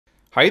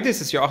Hi,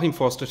 this is Joachim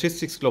for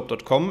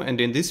statisticsglobe.com,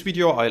 and in this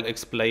video I'll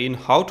explain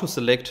how to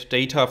select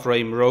data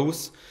frame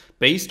rows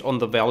based on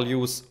the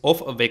values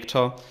of a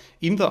vector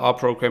in the R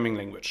programming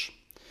language.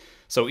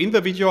 So in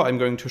the video I'm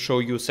going to show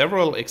you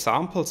several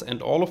examples,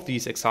 and all of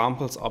these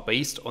examples are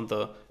based on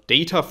the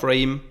data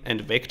frame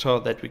and vector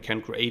that we can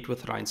create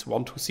with lines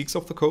 1 to 6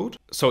 of the code.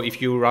 So if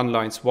you run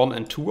lines 1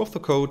 and 2 of the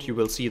code, you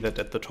will see that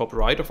at the top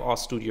right of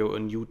RStudio a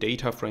new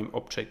data frame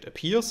object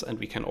appears, and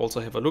we can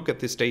also have a look at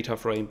this data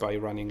frame by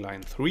running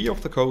line 3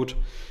 of the code.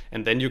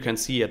 And then you can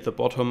see at the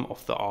bottom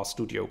of the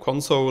RStudio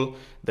console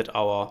that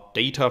our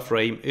data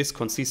frame is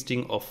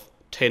consisting of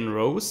 10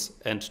 rows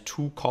and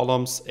 2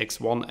 columns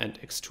x1 and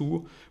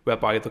x2,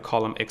 whereby the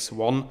column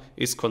x1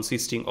 is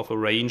consisting of a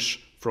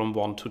range from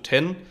 1 to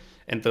 10,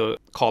 and the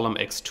column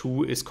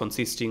x2 is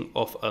consisting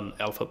of an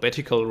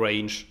alphabetical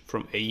range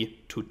from A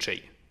to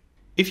J.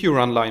 If you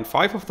run line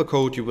 5 of the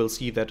code, you will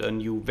see that a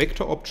new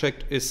vector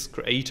object is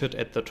created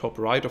at the top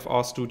right of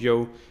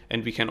RStudio,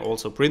 and we can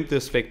also print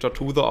this vector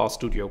to the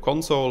RStudio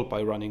console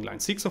by running line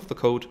 6 of the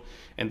code,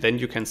 and then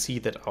you can see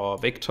that our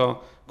vector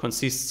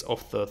consists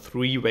of the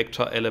 3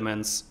 vector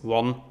elements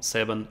 1,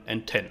 7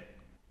 and 10.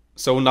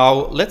 So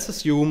now let's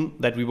assume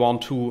that we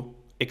want to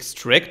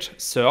extract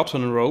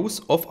certain rows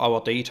of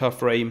our data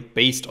frame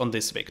based on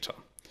this vector.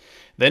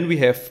 Then we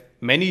have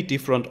many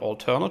different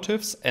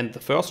alternatives, and the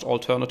first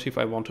alternative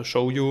I want to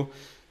show you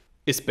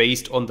is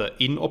based on the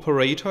in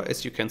operator,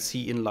 as you can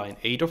see in line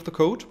 8 of the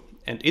code.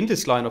 And in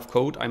this line of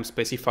code I'm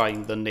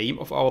specifying the name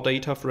of our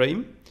data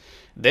frame.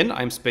 Then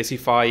I'm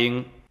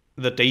specifying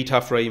the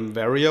data frame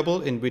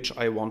variable in which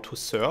I want to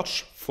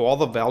search for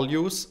the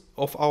values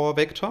of our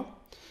vector.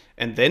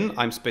 And then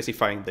I'm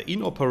specifying the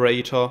in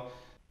operator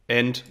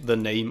and the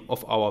name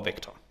of our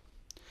vector.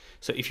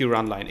 So if you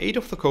run line 8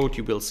 of the code,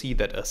 you will see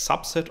that a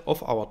subset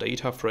of our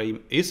data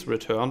frame is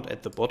returned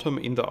at the bottom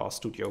in the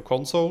RStudio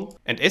console.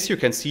 And as you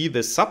can see,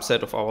 this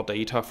subset of our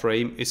data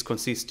frame is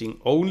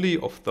consisting only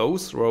of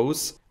those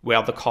rows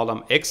where the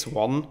column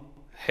x1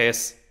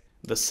 has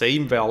the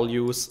same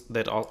values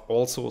that are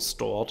also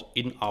stored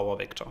in our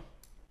vector.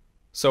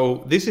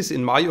 So this is,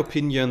 in my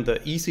opinion,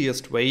 the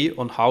easiest way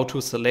on how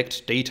to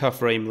select data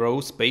frame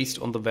rows based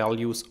on the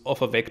values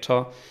of a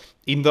vector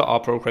in the R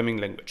programming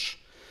language.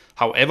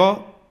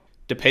 However,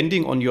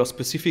 depending on your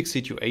specific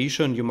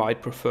situation, you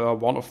might prefer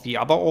one of the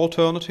other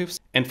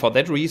alternatives. And for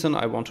that reason,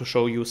 I want to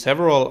show you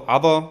several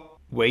other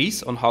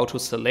ways on how to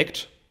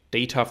select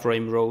data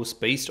frame rows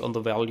based on the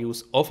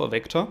values of a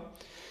vector.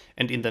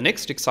 And in the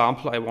next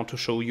example, I want to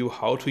show you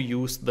how to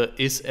use the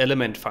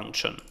is.element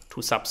function to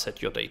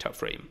subset your data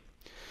frame.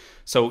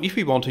 So if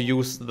we want to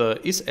use the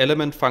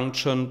is.element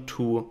function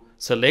to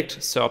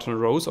select certain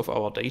rows of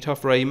our data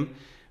frame,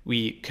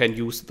 we can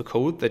use the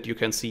code that you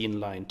can see in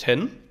line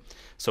 10.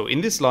 So in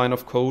this line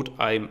of code,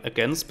 I'm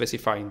again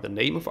specifying the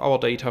name of our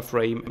data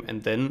frame,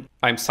 and then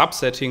I'm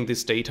subsetting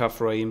this data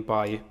frame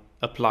by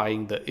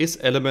applying the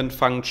is.element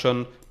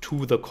function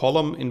to the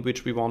column in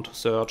which we want to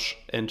search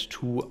and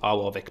to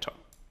our vector.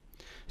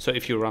 So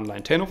if you run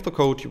line 10 of the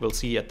code, you will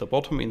see at the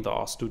bottom in the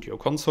RStudio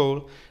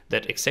console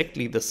that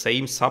exactly the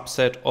same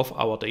subset of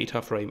our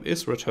data frame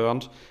is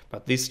returned,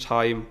 but this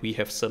time we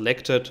have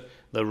selected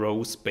the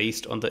rows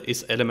based on the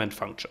is.element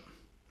function.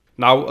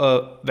 Now,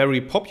 a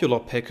very popular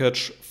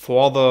package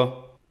for the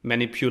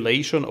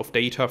manipulation of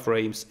data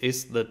frames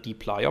is the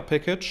dplyr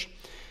package.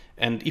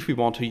 And if we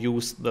want to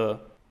use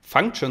the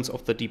functions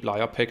of the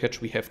dplyr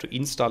package, we have to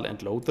install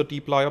and load the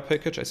dplyr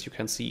package, as you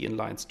can see in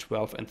lines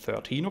 12 and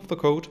 13 of the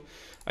code.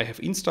 I have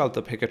installed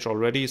the package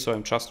already, so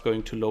I'm just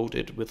going to load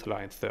it with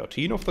line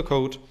 13 of the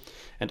code.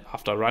 And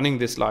after running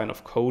this line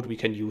of code, we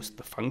can use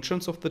the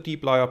functions of the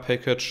dplyr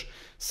package,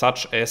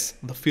 such as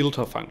the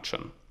filter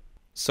function.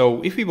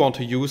 So if we want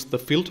to use the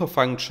filter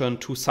function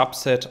to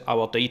subset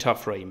our data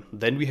frame,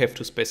 then we have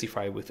to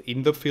specify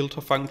within the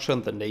filter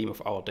function the name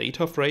of our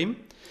data frame.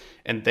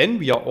 And then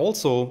we are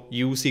also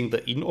using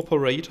the in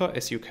operator,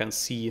 as you can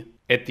see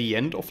at the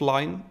end of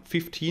line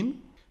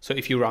 15. So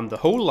if you run the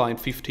whole line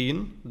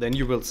 15, then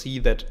you will see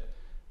that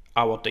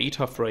our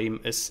data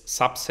frame is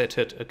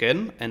subsetted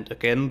again, and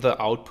again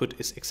the output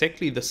is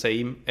exactly the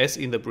same as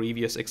in the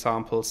previous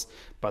examples,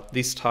 but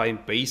this time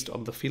based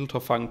on the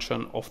filter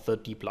function of the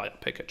dplyr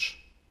package.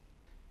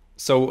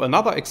 So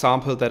another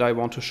example that I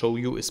want to show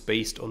you is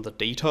based on the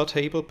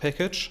data.table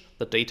package.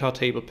 The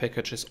data.table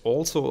package is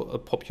also a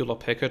popular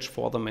package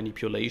for the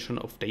manipulation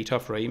of data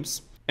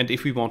frames. And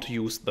if we want to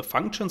use the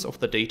functions of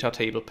the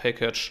data.table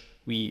package,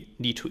 we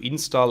need to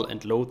install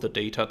and load the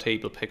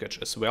data.table package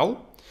as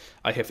well.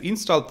 I have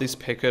installed this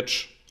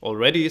package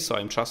already, so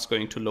I'm just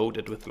going to load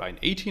it with line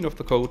 18 of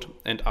the code.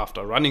 And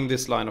after running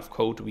this line of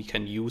code, we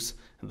can use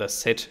the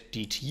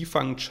setDT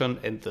function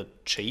and the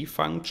J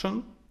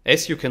function,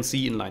 as you can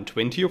see in line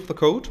 20 of the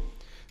code.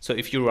 So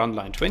if you run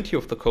line 20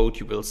 of the code,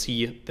 you will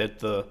see that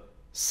the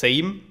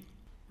same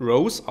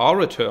rows are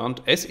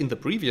returned as in the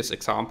previous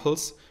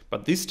examples,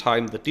 but this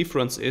time the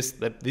difference is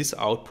that this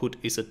output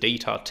is a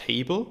data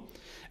table,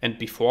 and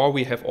before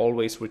we have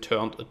always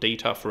returned a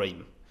data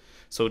frame.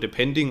 So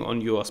depending on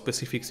your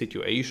specific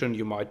situation,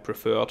 you might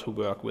prefer to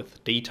work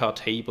with data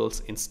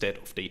tables instead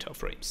of data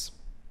frames.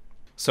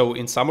 So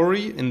in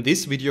summary, in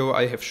this video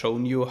I have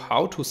shown you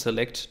how to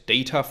select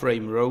data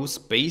frame rows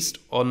based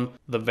on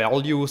the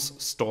values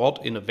stored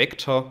in a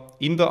vector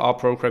in the R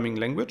programming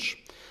language.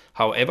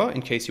 However,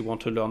 in case you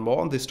want to learn more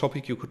on this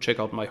topic, you could check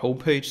out my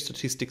homepage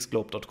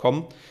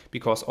statisticsglobe.com,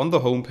 because on the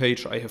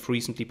homepage I have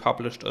recently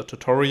published a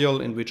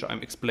tutorial in which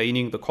I'm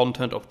explaining the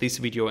content of this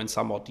video in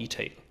some more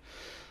detail.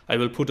 I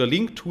will put a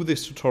link to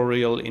this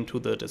tutorial into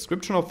the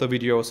description of the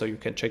video so you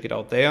can check it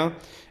out there.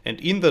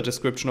 And in the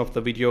description of the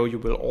video you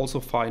will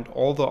also find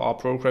all the R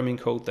programming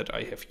code that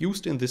I have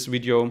used in this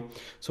video,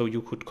 so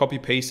you could copy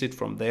paste it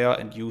from there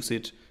and use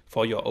it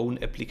for your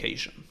own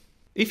application.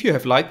 If you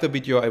have liked the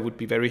video, I would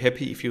be very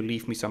happy if you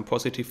leave me some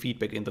positive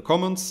feedback in the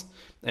comments,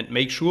 and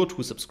make sure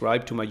to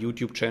subscribe to my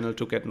YouTube channel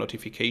to get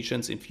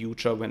notifications in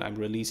future when I'm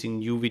releasing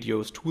new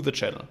videos to the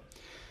channel.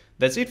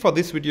 That's it for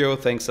this video.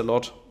 Thanks a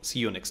lot. See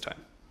you next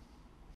time.